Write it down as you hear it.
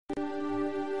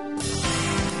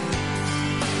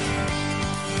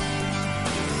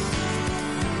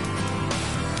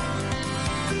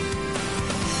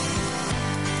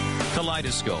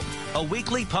Kaleidoscope, a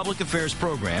weekly public affairs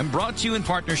program brought to you in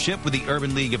partnership with the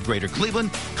Urban League of Greater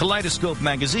Cleveland, Kaleidoscope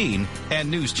Magazine,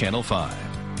 and News Channel 5.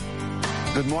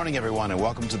 Good morning, everyone, and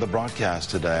welcome to the broadcast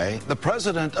today. The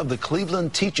president of the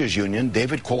Cleveland Teachers Union,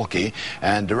 David Quolke,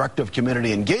 and Director of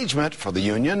Community Engagement for the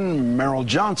union, Merrill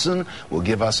Johnson, will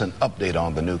give us an update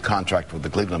on the new contract with the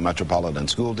Cleveland Metropolitan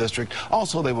School District.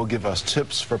 Also, they will give us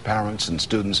tips for parents and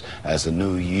students as the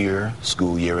new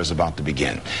school year is about to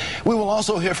begin. We will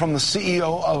also hear from the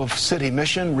CEO of City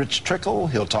Mission, Rich Trickle.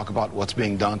 He'll talk about what's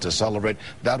being done to celebrate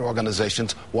that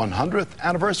organization's 100th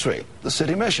anniversary, the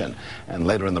City Mission. And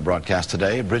later in the broadcast today,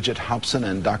 Bridget Hobson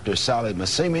and Dr. Sally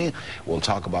Massimi will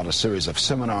talk about a series of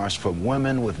seminars for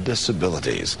women with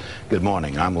disabilities. Good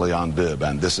morning, I'm Leon Bibb,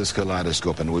 and this is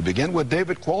Kaleidoscope. And we begin with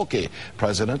David Quolke,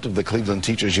 president of the Cleveland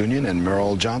Teachers Union, and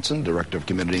Merrill Johnson, director of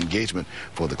community engagement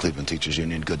for the Cleveland Teachers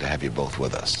Union. Good to have you both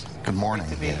with us. Good morning.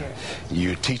 Good to be here.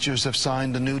 You teachers have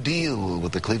signed a new deal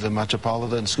with the Cleveland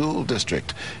Metropolitan School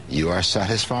District. You are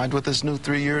satisfied with this new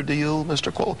 3-year deal,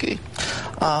 Mr. Quolke?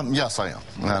 Yes, I am.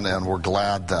 And we're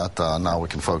glad that now we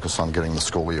can focus on getting the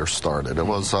school year started. It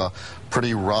was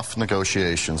pretty rough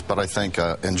negotiations, but I think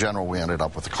in general we ended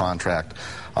up with a contract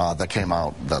that came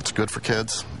out that's good for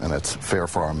kids and it's fair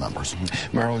for our members.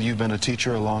 Merrill, you've been a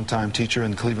teacher, a long-time teacher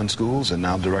in Cleveland schools, and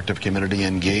now director of community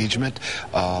engagement.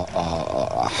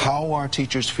 How are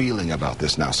teachers feeling about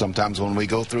this now? Sometimes when we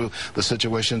go through the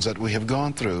situations that we have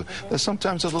gone through, there's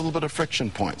sometimes a little bit of friction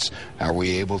points. Are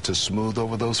we able to smooth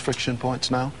over those friction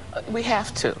points now? We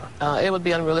have to. It would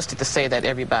be unrealistic to say that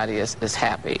everybody is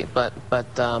happy, but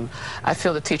I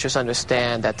feel the teachers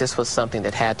understand that this was something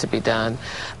that had to be done.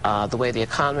 The way the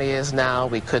economy is now,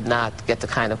 we could not get the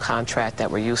kind of contract that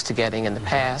we're used to getting in the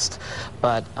past,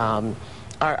 but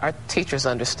our teachers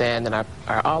understand, and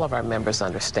all of our members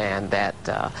understand that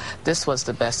this was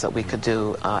the best that we could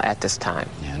do at this time.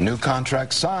 Yeah, new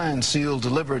contract signed, sealed,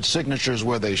 delivered, signatures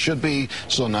where they should be,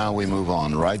 so now we move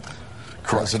on, right?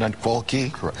 President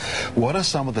Quolke? Correct. What are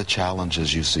some of the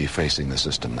challenges you see facing the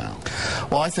system now?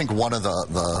 Well, I think one of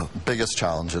the biggest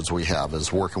challenges we have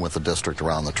is working with the district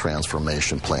around the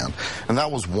transformation plan. And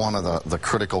that was one of the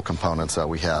critical components that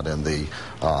we had in the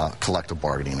collective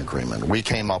bargaining agreement. We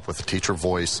came up with a teacher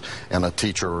voice and a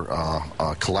teacher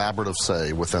collaborative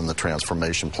say within the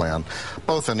transformation plan,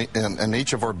 both in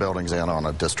each of our buildings and on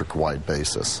a district-wide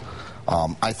basis.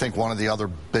 I think one of the other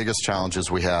biggest challenges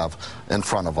we have in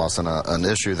front of us, and an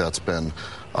issue that's been,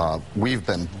 we've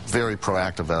been very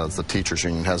proactive as the teachers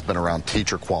union, has been around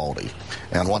teacher quality.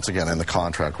 And once again, in the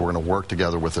contract, we're going to work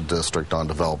together with the district on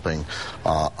developing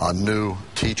a new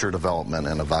teacher development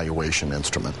and evaluation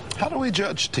instrument. How do we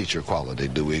judge teacher quality?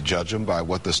 Do we judge them by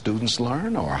what the students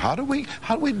learn, or how do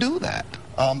we do that?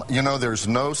 You know, there's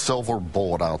no silver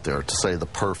bullet out there to say the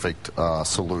perfect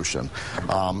solution,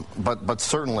 but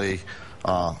certainly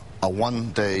a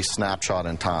one-day snapshot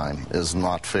in time is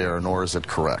not fair, nor is it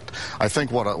correct. I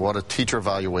think what a teacher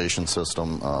evaluation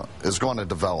system is going to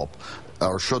develop,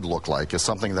 or should look like, is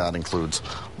something that includes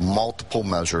multiple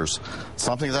measures,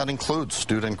 something that includes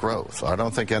student growth. I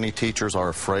don't think any teachers are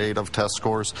afraid of test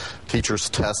scores. Teachers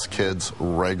test kids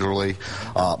regularly,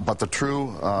 but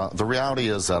the reality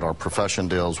is that our profession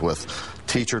deals with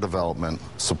teacher development,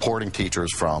 supporting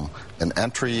teachers from an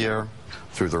entry year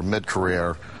through their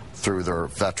mid-career, through their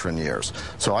veteran years.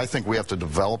 So I think we have to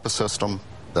develop a system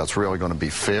that's really going to be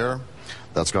fair,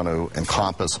 that's going to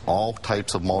encompass all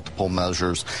types of multiple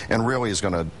measures, and really is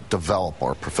going to develop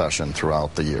our profession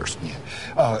throughout the years.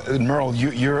 Yeah. Merrill,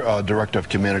 you're a director of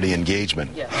community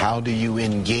engagement. Yes. How do you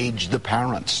engage the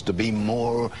parents to be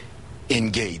more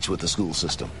engaged with the school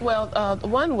system? Well,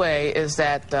 one way is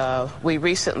that we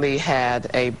recently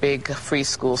had a big free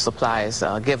school supplies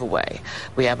giveaway.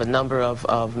 We have a number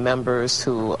of members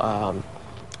who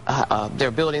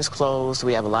their buildings closed.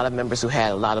 We have a lot of members who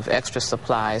had a lot of extra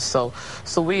supplies. So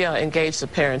we engaged the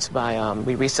parents by,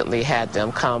 we recently had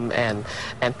them come and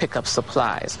pick up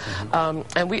supplies.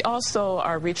 And we also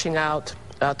are reaching out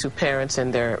to parents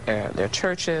in their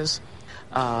churches,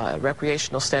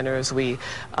 recreational centers. We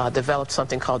developed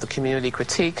something called the Community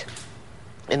Critique,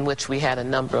 in which we had a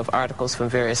number of articles from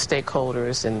various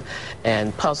stakeholders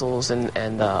and puzzles, and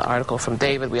an article from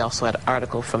David. We also had an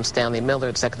article from Stanley Miller,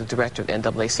 Executive Director of the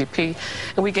NAACP,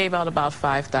 and we gave out about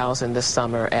 5,000 this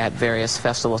summer at various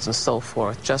festivals and so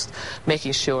forth, just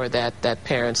making sure that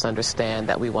parents understand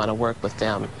that we want to work with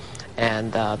them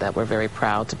and that we're very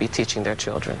proud to be teaching their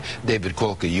children. David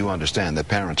Kolke, you understand that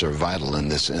parents are vital in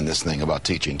this thing about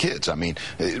teaching kids. I mean,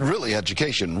 really,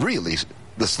 education, really,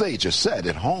 the stage is set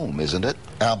at home, isn't it?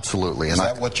 Absolutely. Is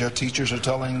that what your teachers are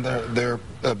telling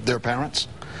their parents?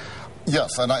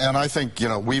 Yes, and I think, you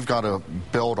know, we've got to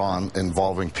build on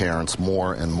involving parents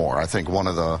more and more. I think one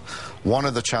of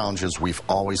the challenges we've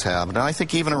always had, and I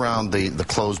think even around the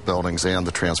closed buildings and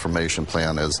the transformation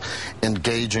plan, is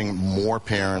engaging more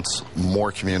parents,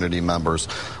 more community members.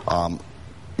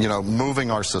 You know,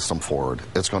 moving our system forward,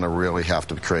 it's going to really have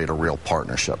to create a real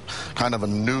partnership, kind of a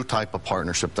new type of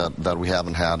partnership that we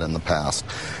haven't had in the past.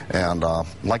 And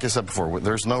like I said before,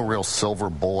 there's no real silver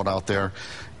bullet out there.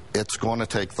 It's going to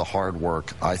take the hard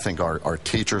work. I think our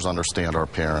teachers understand our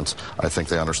parents. I think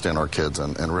they understand our kids,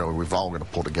 and really we've all got to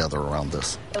pull together around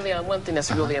this. Leon, one thing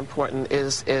that's really important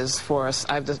is for us,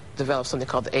 I've developed something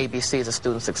called the ABCs of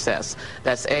student success.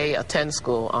 That's A, attend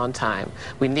school on time.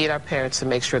 We need our parents to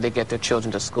make sure they get their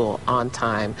children to school on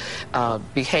time.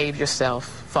 Behave yourself,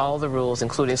 follow the rules,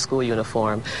 including school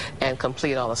uniform, and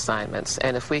complete all assignments.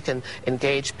 And if we can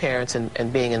engage parents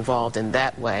in being involved in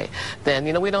that way, then,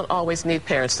 you know, we don't always need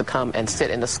parents to come and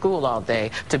sit in the school all day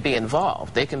to be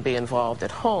involved. They can be involved at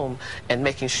home and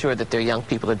making sure that their young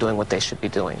people are doing what they should be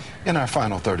doing. In our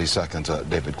final 30 seconds,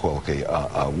 David Kolke,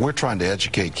 we're trying to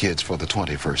educate kids for the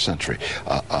 21st century.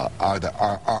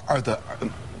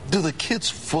 Do the kids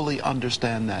fully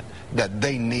understand that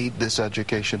they need this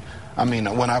education? I mean,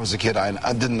 when I was a kid,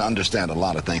 I didn't understand a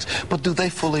lot of things. But do they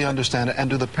fully understand it, and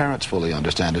do the parents fully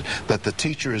understand it, that the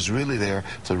teacher is really there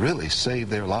to really save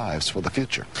their lives for the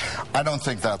future? I don't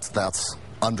think that's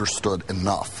understood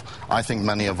enough. I think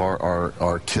many of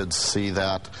our kids see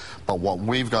that, but what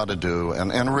we've got to do,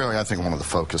 and really I think one of the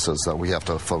focuses that we have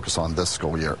to focus on this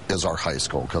school year is our high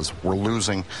school, because we're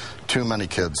losing too many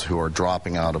kids who are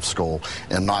dropping out of school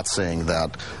and not seeing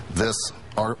that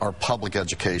our public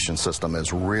education system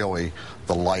is really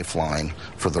the lifeline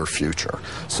for their future.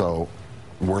 So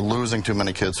we're losing too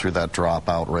many kids through that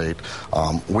dropout rate.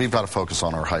 We've got to focus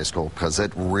on our high school, because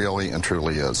it really and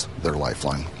truly is their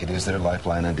lifeline. It is their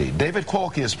lifeline indeed. David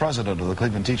Kolke is president of the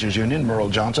Cleveland Teachers Union. Merle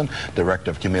Johnson,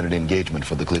 director of community engagement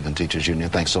for the Cleveland Teachers Union.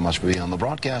 Thanks so much for being on the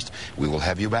broadcast. We will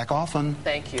have you back often.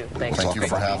 Thank you. Thank you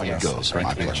for having us. It goes.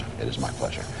 My pleasure. It is my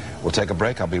pleasure. We'll take a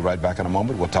break. I'll be right back in a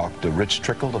moment. We'll talk to Rich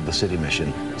Trickle of the City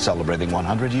Mission, celebrating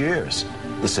 100 years.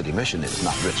 The City Mission is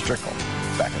not Rich Trickle.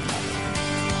 Back in a moment.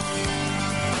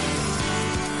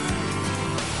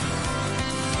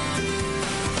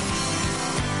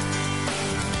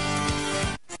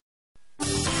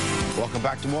 Welcome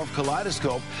back to more of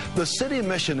Kaleidoscope. The City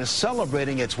Mission is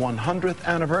celebrating its 100th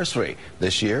anniversary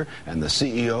this year, and the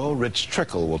CEO, Rich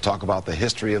Trickle, will talk about the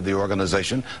history of the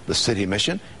organization, the City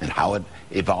Mission, and how it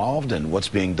evolved and what's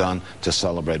being done to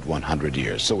celebrate 100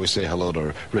 years. So we say hello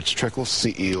to Rich Trickle,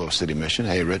 CEO of City Mission.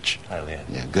 Hey, Rich. Hi, Leon.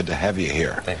 Yeah, good to have you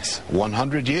here. Thanks.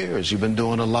 100 years. You've been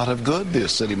doing a lot of good, the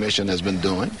City Mission has been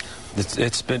doing.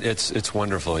 It's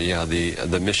wonderful. Yeah,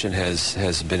 the mission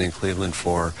has been in Cleveland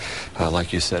for,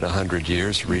 like you said, 100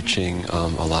 years, reaching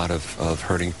a lot of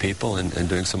hurting people and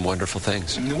doing some wonderful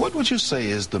things. What would you say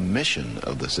is the mission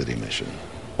of the City Mission?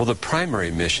 Well, the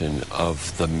primary mission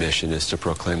of the mission is to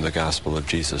proclaim the gospel of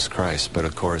Jesus Christ. But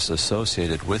of course,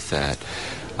 associated with that,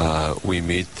 we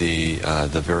meet the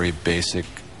very basic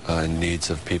needs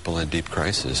of people in deep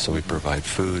crisis. So we provide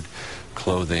food,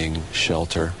 clothing,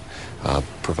 shelter.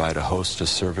 Provide a host of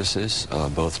services,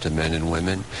 both to men and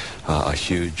women, a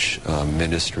huge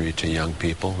ministry to young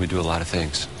people. We do a lot of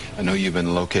things. I know you've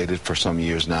been located for some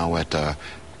years now at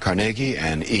Carnegie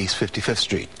and East 55th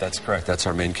Street. That's correct. That's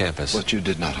our main campus. But you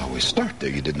did not always start there.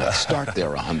 You did not start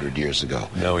there 100 years ago.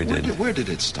 No, we didn't. Where did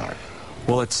it start?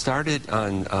 Well, it started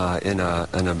in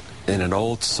an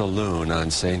old saloon on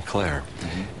St. Clair,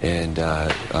 and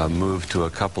moved to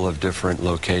a couple of different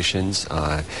locations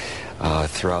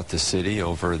throughout the city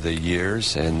over the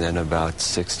years, and then about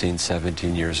 16,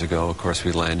 17 years ago, of course,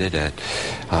 we landed at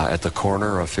the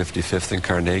corner of 55th and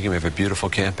Carnegie. We have a beautiful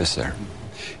campus there.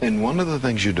 And one of the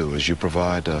things you do is you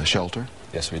provide shelter.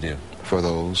 Yes, we do. For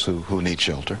those who need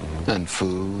shelter, and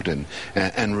food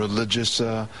and religious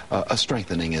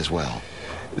strengthening as well.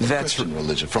 That's Christian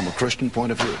religion, from a Christian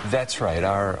point of view. That's right.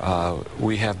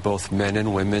 We have both men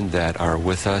and women that are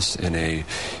with us in a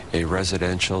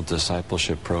residential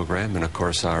discipleship program, and of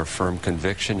course our firm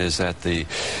conviction is that the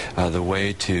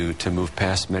way to move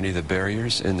past many of the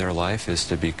barriers in their life is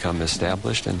to become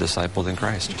established and discipled in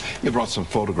Christ. You brought some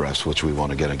photographs which we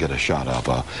want to get a shot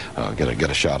of. Get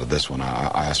a shot of this one.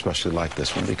 I especially like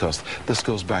this one because this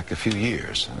goes back a few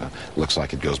years. Looks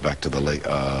like it goes back to the late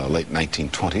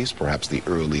 1920s, perhaps the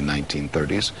early early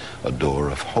 1930s, a door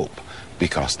of hope.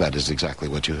 Because that is exactly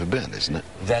what you have been, isn't it?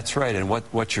 That's right. And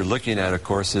what you're looking at, of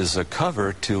course, is a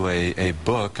cover to a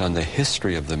book on the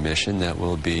history of the mission that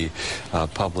will be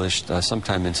published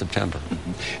sometime in September.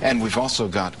 Mm-hmm. And we've also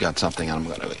got something.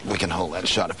 We can hold that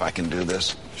shot if I can do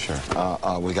this. Sure.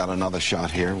 We got another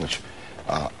shot here, which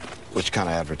kind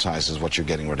of advertises what you're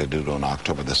getting ready to do on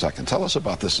October the 2nd. Tell us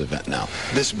about this event now.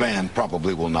 This band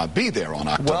probably will not be there on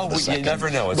October the 2nd. Well, you never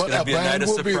know. It's going to be a night of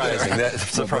surprising.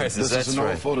 Surprises, that's is an right.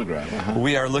 old photograph.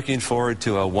 We are looking forward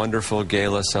to a wonderful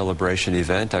gala celebration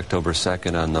event October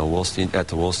 2nd on at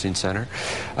the Wolstein Center.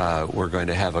 We're going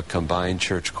to have a combined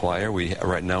church choir.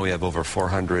 Right now we have over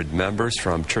 400 members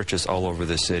from churches all over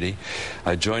the city.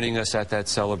 Joining us at that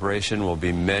celebration will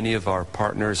be many of our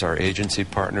partners, our agency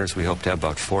partners. We hope to have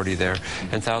about 40 there,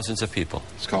 and thousands of people.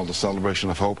 It's called the Celebration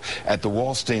of Hope at the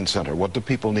Wolstein Center. What do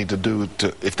people need to do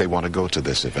if they want to go to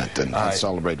this event and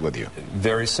celebrate with you?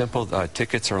 Very simple.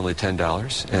 Tickets are only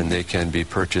 $10, and they can be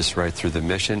purchased right through the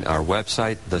mission. Our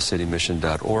website,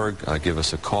 thecitymission.org. Give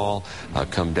us a call.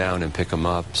 Come down and pick them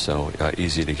up. So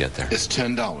easy to get there. It's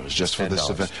 $10 just for this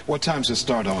event. What time does it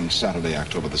start on Saturday,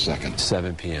 October the 2nd?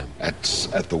 7 p.m. At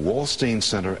the Wolstein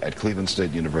Center at Cleveland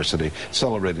State University,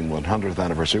 celebrating 100th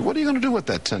anniversary. What are you going to do with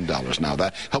that $10 now?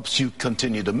 That helps you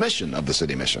continue the mission of the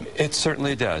city mission. It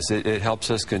certainly does. It helps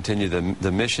us continue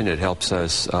the mission. It helps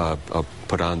us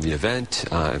put on the event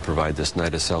and provide this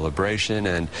night of celebration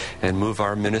and move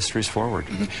our ministries forward.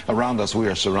 Mm-hmm. Around us, we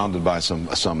are surrounded by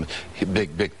some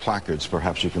big placards.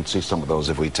 Perhaps you can see some of those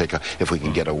if we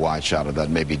can get a wide shot of that.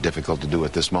 May be difficult to do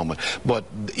at this moment. But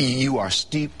you are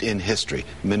steeped in history.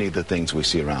 Many of the things we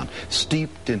see around,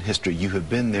 steeped in history. You have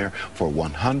been there for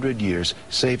 100 years,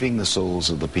 saving the souls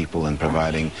of the people and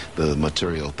providing the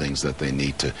material things that they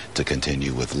need to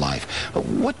continue with life.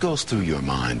 What goes through your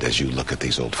mind as you look at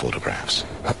these old photographs?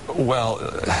 Well,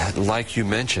 like you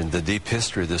mentioned, the deep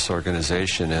history of this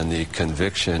organization and the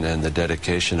conviction and the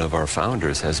dedication of our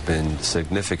founders has been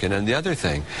significant. And the other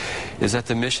thing is that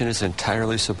the mission is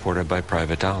entirely supported by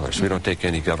private dollars. We don't take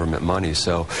any government money.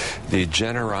 So the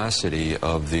generosity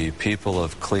of the people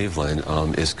of Cleveland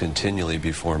is continually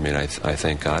before me, and I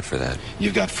thank God for that.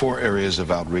 You've got 4 areas of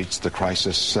outreach: the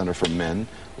Crisis Center for Men,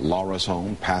 Laura's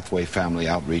Home, Pathway Family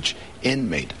Outreach,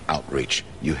 Inmate Outreach.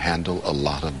 You handle a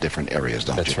lot of different areas,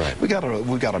 don't you? That's right. We got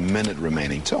a minute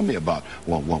remaining. Tell me about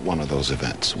one of those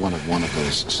events, one of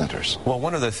those centers. Well,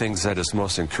 one of the things that is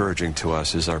most encouraging to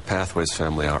us is our Pathways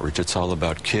Family Outreach. It's all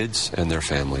about kids and their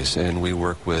families, and we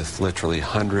work with literally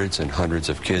hundreds and hundreds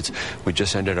of kids. We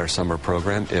just ended our summer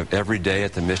program. Every day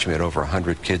at the mission, we had over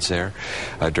 100 kids there.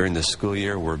 During the school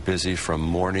year, we're busy from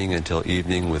morning until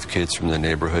evening with kids from the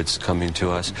neighborhoods coming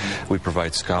to us. We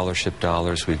provide scholarship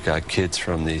dollars. We've got kids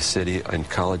from the city and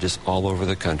colleges all over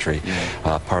the country,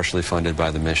 partially funded by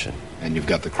the mission. And you've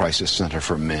got the Crisis Center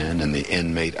for Men and the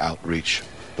Inmate Outreach.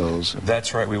 Those.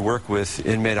 That's right. We work with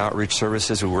inmate outreach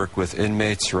services. We work with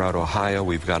inmates throughout Ohio.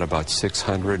 We've got about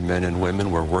 600 men and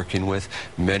women we're working with.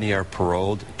 Many are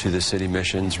paroled to the city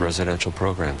mission's residential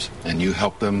programs. And you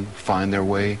help them find their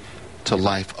way to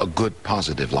life, a good,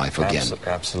 positive life again.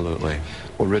 Absolutely.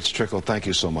 Well, Rich Trickle, thank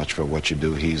you so much for what you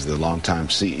do. He's the longtime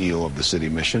CEO of the City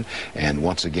Mission. And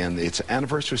once again, it's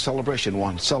anniversary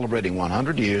celebration, celebrating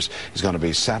 100 years. It's going to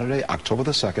be Saturday, October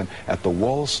the 2nd at the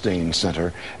Wolstein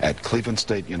Center at Cleveland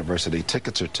State University.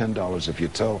 Tickets are $10 if you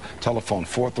telephone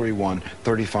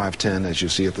 431-3510 as you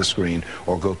see at the screen,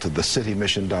 or go to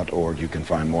thecitymission.org. You can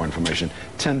find more information.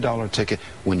 $10 ticket.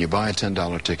 When you buy a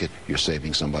 $10 ticket, you're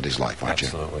saving somebody's life, aren't you?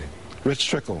 Absolutely. Rich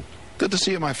Trickle, good to see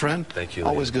you, my friend. Thank you,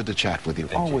 Always good to chat with you.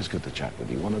 Always good to chat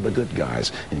with you. One of the good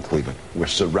guys in Cleveland. We're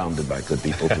surrounded by good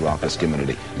people throughout this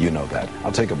community. You know that.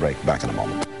 I'll take a break. Back in a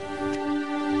moment.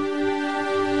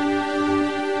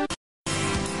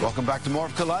 Welcome back to more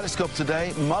of Kaleidoscope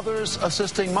today. Mothers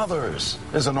Assisting Mothers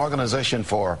is an organization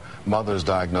for mothers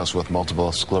diagnosed with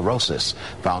multiple sclerosis.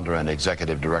 Founder and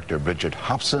Executive Director Bridget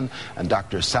Hobson and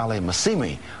Dr. Sally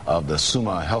Massimi of the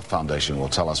Summa Health Foundation will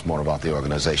tell us more about the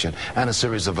organization and a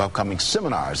series of upcoming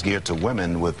seminars geared to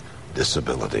women with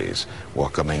disabilities.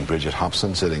 Welcoming Bridget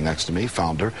Hobson, sitting next to me,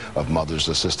 founder of Mothers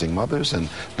Assisting Mothers, and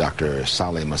Dr.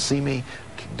 Sally Massimi,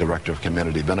 Director of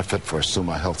Community Benefit for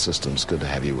Summa Health Systems. Good to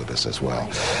have you with us as well.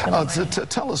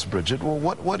 Tell us, Bridget, well,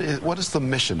 what is the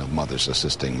mission of Mothers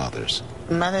Assisting Mothers?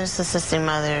 Mothers Assisting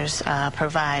Mothers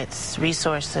provides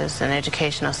resources and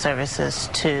educational services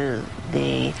to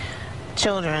the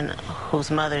children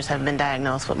whose mothers have been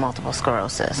diagnosed with multiple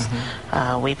sclerosis.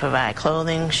 We provide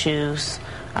clothing, shoes,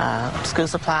 school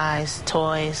supplies,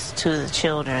 toys to the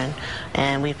children,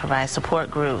 and we provide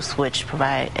support groups which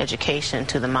provide education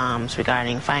to the moms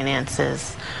regarding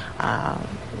finances,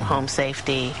 home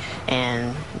safety,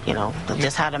 and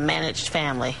just how to manage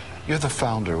family. You're the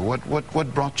founder.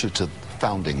 What brought you to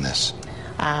founding this?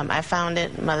 I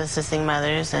founded Mother Assisting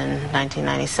Mothers in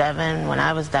 1997 when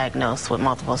I was diagnosed with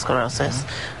multiple sclerosis.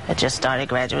 I just started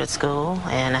graduate school,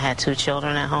 and I had 2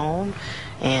 children at home,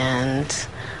 and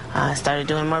I started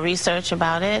doing more research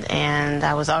about it, and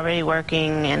I was already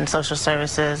working in social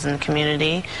services in the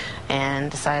community,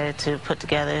 and decided to put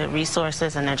together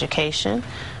resources and education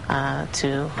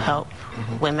to help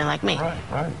women like me.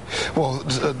 Right. Well,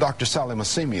 Dr. Sally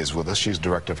Massimi is with us. She's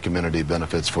Director of Community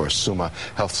Benefits for Summa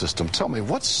Health System. Tell me,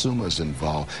 what's Summa's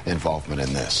involvement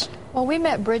in this? Well, we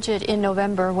met Bridget in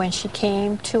November when she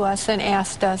came to us and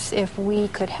asked us if we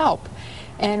could help.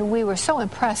 And we were so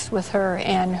impressed with her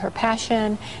and her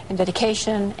passion and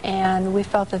dedication, and we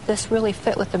felt that this really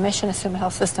fit with the mission of Summa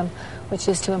Health System, which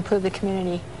is to improve the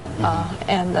community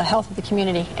and the health of the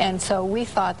community. And so we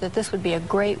thought that this would be a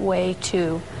great way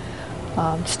to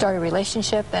start a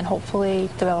relationship and hopefully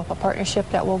develop a partnership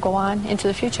that will go on into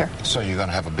the future. So you're going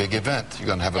to have a big event. You're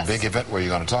going to have a big event where you're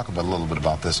going to talk about a little bit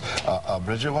about this.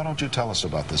 Bridget, why don't you tell us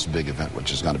about this big event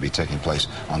which is going to be taking place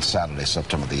on Saturday,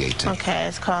 September the 18th? Okay,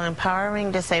 it's called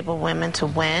Empowering Disabled Women to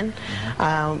Win.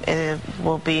 It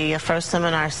will be a first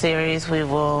seminar series. We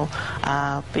will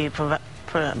be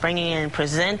bringing in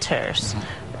presenters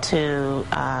to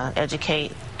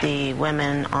educate the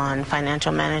women on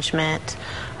financial management,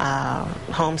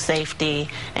 home safety,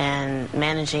 and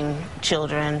managing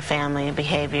children, family,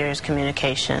 behaviors,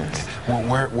 communications.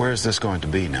 Well, where is this going to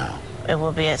be now? It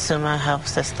will be at Summa Health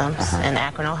Systems in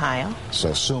Akron, Ohio.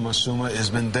 So Summa has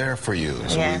been there for you.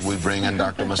 So yes. we bring in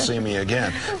Dr. Massimi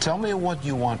again. Tell me what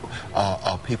you want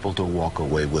people to walk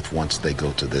away with once they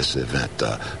go to this event,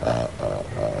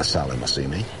 Sally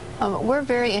Massimi. We're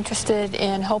very interested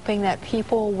in hoping that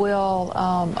people will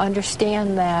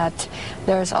understand that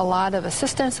there's a lot of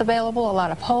assistance available, a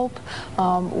lot of hope.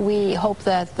 We hope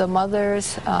that the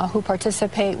mothers who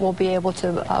participate will be able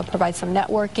to provide some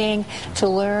networking to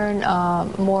learn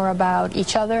more about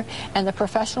each other, and the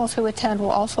professionals who attend will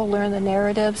also learn the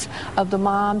narratives of the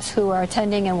moms who are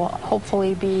attending and will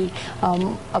hopefully be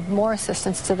of more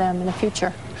assistance to them in the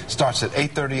future. Starts at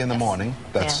 8:30 in the morning.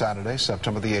 That's Yes. Saturday,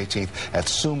 September the 18th, at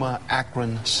Summa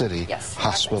Akron City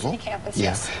Hospital. Akron City campus,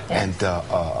 Yeah. yes. And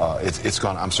it's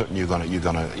going. I'm certain you're going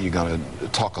to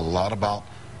talk a lot about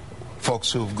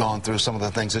folks who've gone through some of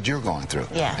the things that you're going through.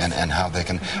 Yes. And how they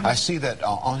can. I see that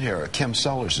on here. Kim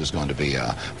Sellers is going to be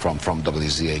from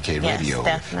WZAK Radio.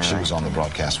 Definitely. She was on the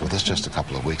broadcast with us just a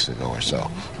couple of weeks ago or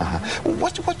so.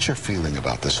 What's your feeling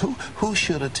about this? Who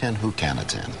should attend? Who can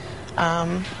attend?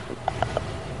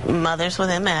 Mothers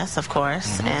with MS, of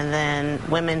course, and then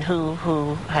women who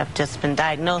have just been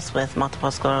diagnosed with multiple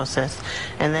sclerosis.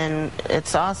 And then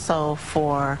it's also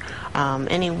for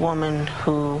any woman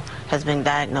who has been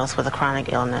diagnosed with a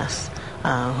chronic illness,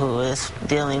 who is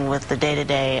dealing with the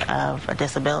day-to-day of a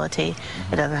disability.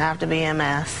 It doesn't have to be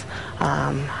MS.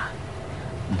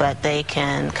 But they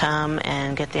can come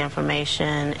and get the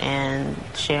information and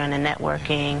share in the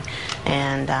networking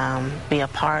and be a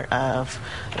part of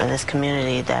this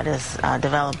community that is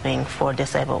developing for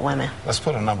disabled women. Let's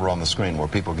put a number on the screen where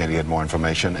people can get more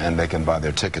information and they can buy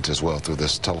their tickets as well through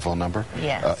this telephone number.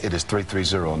 Yes. It is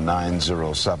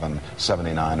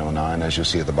 330-907-7909, as you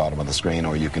see at the bottom of the screen,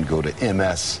 or you can go to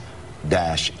ms-mam.org.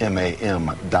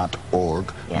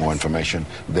 Yes. More information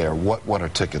there. What are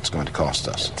tickets going to cost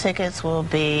us? Tickets will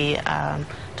be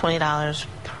 $20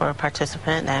 per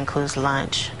participant. That includes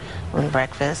lunch and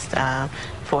breakfast.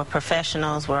 For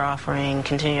professionals, we're offering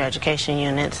continuing education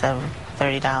units of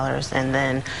 $30, and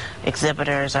then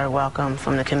exhibitors are welcome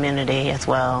from the community as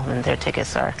well, and their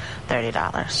tickets are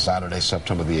 $30. Saturday,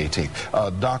 September the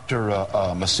 18th. Dr.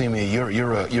 Massimi, you're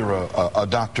a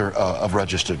doctor of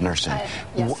registered nursing.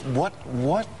 Yes. What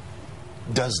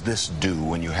does this do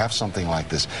when you have something like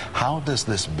this? How does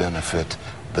this benefit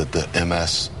the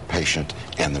MS patient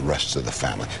and the rest of the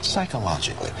family?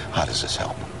 Psychologically, how does this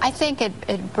help? I think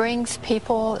it brings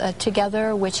people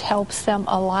together, which helps them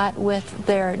a lot with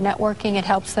their networking. It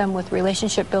helps them with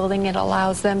relationship building. It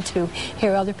allows them to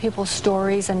hear other people's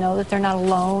stories and know that they're not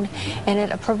alone. And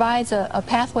it provides a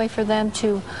pathway for them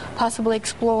to possibly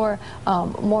explore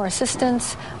more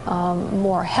assistance,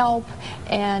 more help,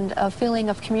 and a feeling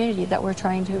of community that we're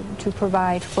trying to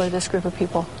provide for this group of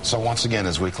people. So once again,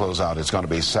 as we close out, it's going to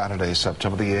be Saturday,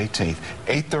 September the 18th,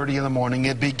 8:30 in the morning.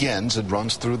 It begins. It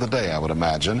runs through the day, I would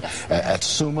imagine, at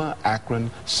Summa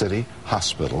Akron City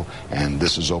Hospital. And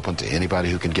this is open to anybody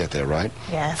who can get there, right?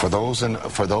 Yes. For those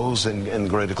in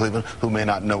Greater Cleveland who may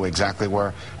not know exactly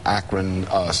where Akron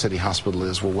City Hospital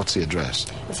is, well, what's the address?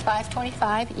 It's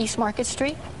 525 East Market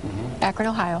Street, Akron,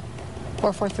 Ohio,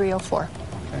 44304.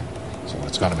 So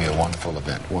it's going to be a wonderful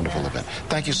event, wonderful event.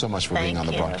 Thank you so much for being on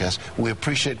the broadcast. We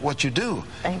appreciate what you do.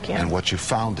 Thank you. And what you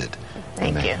founded.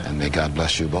 Thank you. And may God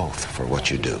bless you both for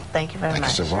what you do. Thank you very much.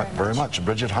 Thank you so very much.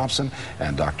 Bridget Hobson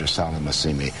and Dr. Sally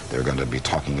Massimi, they're going to be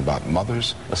talking about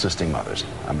mothers assisting mothers.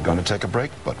 I'm going to take a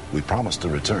break, but we promise to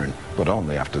return, but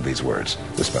only after these words,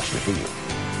 especially for you.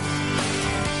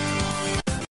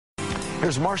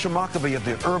 Here's Marcia Mockabee of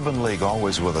the Urban League,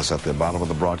 always with us at the bottom of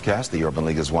the broadcast. The Urban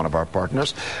League is one of our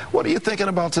partners. What are you thinking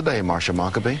about today, Marcia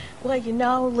Mockabee? Well, you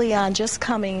know, Leon, just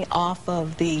coming off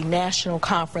of the national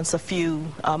conference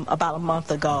about a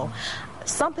month ago,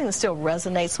 something that still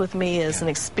resonates with me is an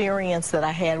experience that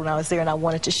I had when I was there, and I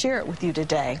wanted to share it with you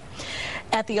today.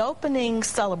 At the opening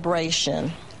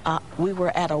celebration, we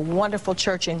were at a wonderful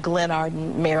church in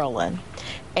Glenarden, Maryland,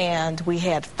 and we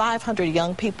had 500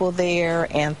 young people there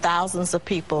and thousands of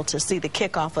people to see the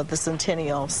kickoff of the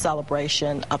centennial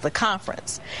celebration of the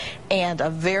conference. And a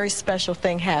very special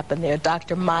thing happened there.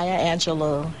 Dr. Maya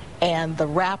Angelou and the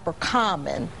rapper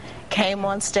Common came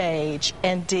on stage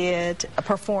and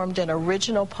performed an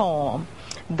original poem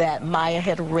that Maya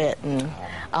had written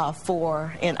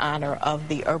in honor of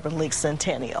the Urban League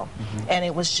Centennial. And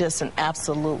it was just an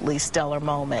absolutely stellar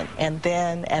moment. And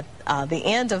then at the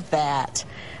end of that,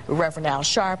 Reverend Al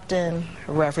Sharpton,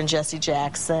 Reverend Jesse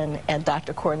Jackson, and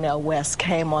Dr. Cornell West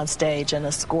came on stage and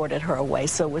escorted her away.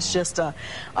 So it was just a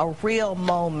real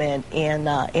moment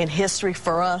in history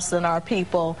for us and our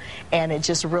people, and it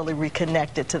just really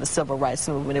reconnected to the civil rights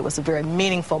movement. It was a very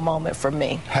meaningful moment for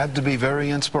me. Had to be very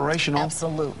inspirational.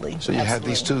 Absolutely. So you had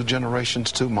these two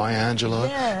generations too, Maya Angelou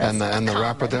and the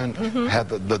rapper then, had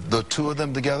the two of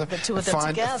them together, the two of them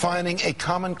together, finding a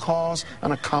common cause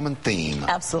and a common theme.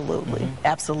 Absolutely,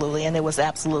 absolutely. And it was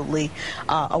absolutely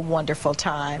a wonderful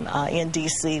time in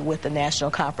D.C. with the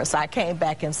national conference. I came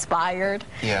back inspired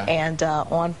and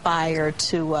on fire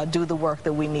to do the work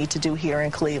that we need to do here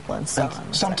in Cleveland. So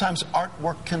sometimes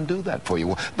artwork can do that for you.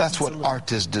 Well, that's what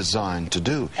art is designed to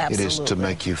do. Absolutely. It is to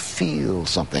make you feel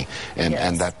something.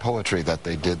 And that poetry that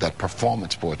they did, that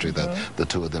performance poetry that the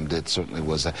two of them did, certainly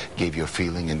gave you a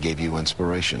feeling and gave you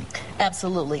inspiration.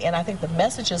 Absolutely. And I think the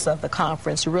messages of the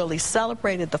conference really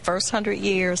celebrated the first 100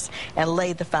 years and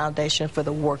laid the foundation for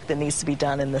the work that needs to be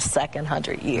done in the second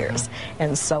 100 years.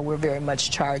 And so we're very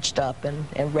much charged up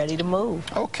and ready to move.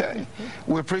 Okay.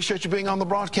 We appreciate you being on the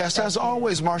broadcast. As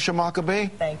always, Marcia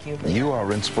Mockabee. Thank you. You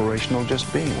are inspirational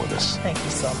just being with us. Thank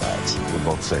you so much. We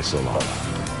both say so long.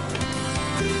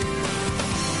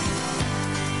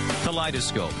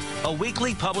 Kaleidoscope, a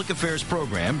weekly public affairs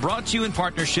program brought to you in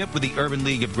partnership with the Urban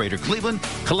League of Greater Cleveland,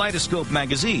 Kaleidoscope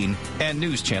Magazine, and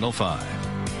News Channel 5.